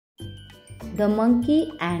The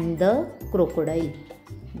monkey and the crocodile.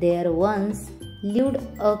 There once lived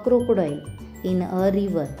a crocodile in a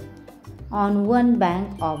river. On one bank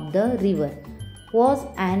of the river was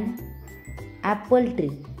an apple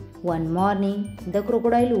tree. One morning, the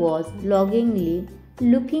crocodile was longingly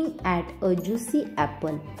looking at a juicy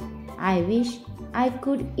apple. "I wish I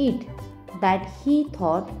could eat that," he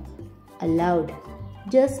thought aloud.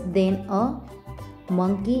 Just then a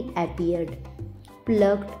monkey appeared,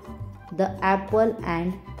 plucked the apple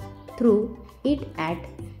and threw it at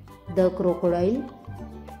the crocodile.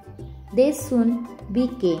 They soon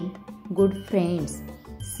became good friends.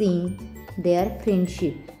 Seeing their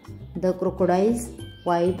friendship, the crocodile's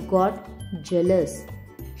wife got jealous.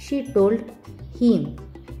 She told him,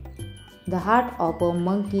 "The heart of a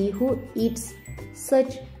monkey who eats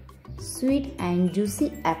such sweet and juicy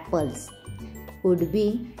apples would be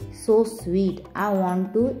so sweet. I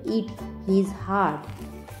want to eat his heart."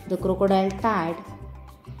 The crocodile tried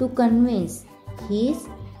to convince his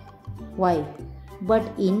wife, but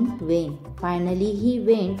in vain. Finally, he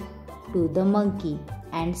went to the monkey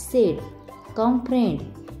and said, "Come, friend,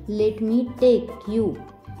 let me take you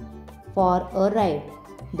for a ride."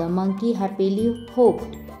 The monkey happily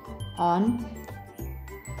hopped on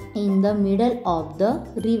in the middle of the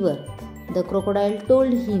river. The crocodile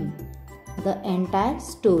told him the entire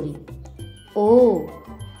story. "Oh,"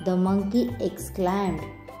 the monkey exclaimed,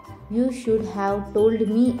 "you should have told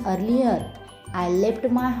me earlier. I left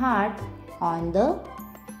my heart on the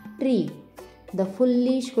tree." The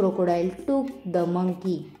foolish crocodile took the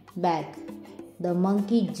monkey back. The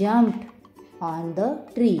monkey jumped on the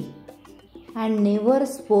tree and never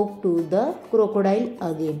spoke to the crocodile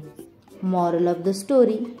again. Moral of the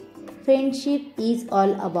story: friendship is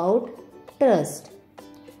all about trust.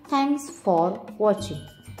 Thanks for watching.